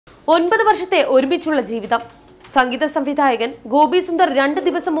9 വർഷത്തെ ഒരുമിച്ചുള്ള ജീവിതം. സംഗീത സംവിധായകൻ ഗോപി സുന്ദർ 2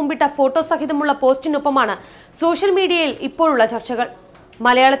 ദിവസം മുമ്പിട്ട ഫോട്ടോ സഹിതമുള്ള പോസ്റ്റിനൊപ്പമാണ് സോഷ്യൽ മീഡിയയിൽ ഇപ്പോഴുള്ള ചർച്ചകൾ.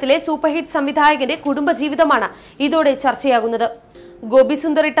 മലയാളത്തിലെ സൂപ്പർ ഹിറ്റ് സംവിധായകന്റെ കുടുംബജീവിതമാണ് ഇതോടെ ചർച്ചയാകുന്നത്. ഗോപി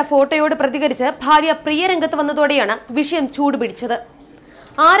സുന്ദർ ഇട്ട ഫോട്ടോയോട് പ്രതികരിച്ച് ഭാര്യ പ്രിയ രംഗത്ത് വന്നതോടെയാണ് വിഷയം ചൂടുപിടിച്ചത്.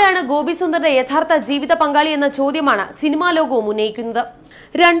 ആരാണ് ഗോപി സുന്ദറിന്റെ യഥാർത്ഥ ജീവിത പങ്കാളി എന്ന ചോദ്യമാണ് സിനിമാ ലോകവും ഉന്നയിക്കുന്നത്.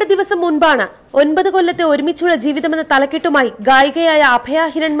 2 ദിവസം മുൻപാണ് 9 കൊല്ലത്തെ ഒരുമിച്ചുള്ള ജീവിതമെന്ന തലക്കെട്ടുമായി ഗായികയായ അഭയ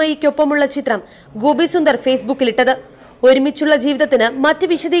ഹിരൺമയിക്കൊപ്പമുള്ള ചിത്രം ഗോപി സുന്ദർ ഫേസ്ബുക്കിലിട്ടത്. ഒരുമിച്ചുള്ള ജീവിതത്തിന് മറ്റ്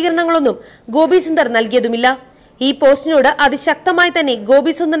വിശദീകരണങ്ങളൊന്നും ഗോപി സുന്ദർ നൽകിയതുമില്ല. ഈ പോസ്റ്റിനോട് അതിശക്തമായി തന്നെ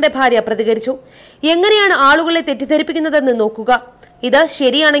ഗോപി സുന്ദറിന്റെ ഭാര്യ പ്രതികരിച്ചു. എങ്ങനെയാണ് ആളുകളെ തെറ്റിദ്ധരിപ്പിക്കുന്നതെന്ന് നോക്കുക. ഇത്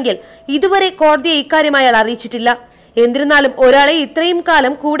ശരിയാണെങ്കിൽ ഇതുവരെ കോടതിയെ ഇക്കാര്യം അയാൾ അറിയിച്ചിട്ടില്ല. എന്നിരുന്നാലും ഒരാളെ ഇത്രയും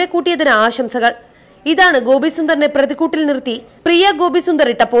കാലം കൂടെ കൂട്ടിയതിന് ആശംസകൾ. ഇതാണ് ഗോപി സുന്ദറിനെ പ്രതിക്കൂട്ടിൽ നിർത്തി പ്രിയ ഗോപി സുന്ദർ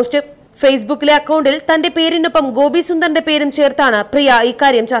ഇട്ട പോസ്റ്റ്. ഫേസ്ബുക്കിലെ അക്കൗണ്ടിൽ തന്റെ പേരിനൊപ്പം ഗോപി സുന്ദറിന്റെ പേരും ചേർത്താണ് പ്രിയ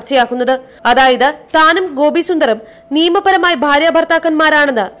ഇക്കാര്യം ചർച്ചയാക്കുന്നത്. അതായത് താനും ഗോപി സുന്ദറും നിയമപരമായി ഭാര്യ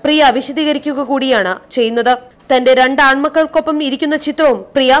ഭർത്താക്കന്മാരാണെന്ന് പ്രിയ വിശദീകരിക്കുക കൂടിയാണ് ചെയ്യുന്നത്. തന്റെ 2 ആൺമക്കൾക്കൊപ്പം ഇരിക്കുന്ന ചിത്രവും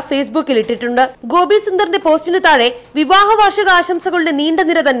പ്രിയ ഫേസ്ബുക്കിൽ ഇട്ടിട്ടുണ്ട്. ഗോപി സുന്ദറിന്റെ പോസ്റ്റിന് താഴെ വിവാഹ വാർഷിക ആശംസകളുടെ നീണ്ട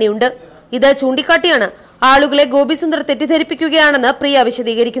നിര തന്നെയുണ്ട്. ഇത് ചൂണ്ടിക്കാട്ടിയാണ് ആളുകളെ ഗോപി സുന്ദർ തെറ്റിദ്ധരിപ്പിക്കുകയാണെന്ന് പ്രിയ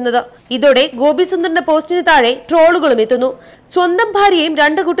വിശദീകരിക്കുന്നത്. ഇതോടെ ഗോപി സുന്ദറിന്റെ പോസ്റ്റിന് താഴെ ട്രോളുകളും എത്തുന്നു. സ്വന്തം ഭാര്യയും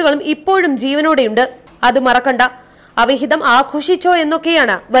 2 കുട്ടികളും ഇപ്പോഴും ജീവനോടെയുണ്ട്, അത് മറക്കണ്ട, അവിഹിതം ആഘോഷിച്ചോ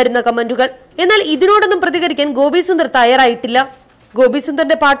എന്നൊക്കെയാണ് വരുന്ന കമന്റുകൾ. എന്നാൽ ഇതിനോടൊന്നും പ്രതികരിക്കാൻ ഗോപി സുന്ദർ തയ്യാറായിട്ടില്ല. ഗോപി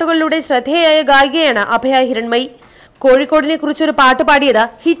സുന്ദറിന്റെ പാട്ടുകളിലൂടെ ശ്രദ്ധേയായ ഗായികയാണ് അഭയ ഹിരൺമയി. കോഴിക്കോടിനെ കുറിച്ചൊരു പാട്ട് പാടിയത്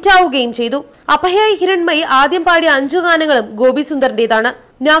ഹിറ്റാവുകയും ചെയ്തു. അഭയ ഹിരൺമയി ആദ്യം പാടിയ 5 ഗാനങ്ങളും ഗോപി സുന്ദറിന്റേതാണ്.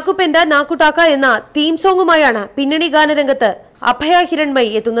 നാക്കുപെൻഡ നാക്കുടാക്ക എന്ന തീം സോങ്ങുമായാണ് പിന്നണി ഗാനരംഗത്ത് അഭയ ഹിരൺമയി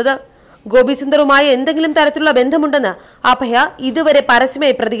എത്തുന്നത്. ഗോപി സുന്ദറുമായി എന്തെങ്കിലും തരത്തിലുള്ള ബന്ധമുണ്ടെന്ന് അഭയ ഇതുവരെ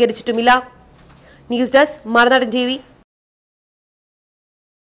പരസ്യമായി പ്രതികരിച്ചിട്ടുമില്ല. ന്യൂസ് ഡെസ്ക് മറുനാടൻ TV.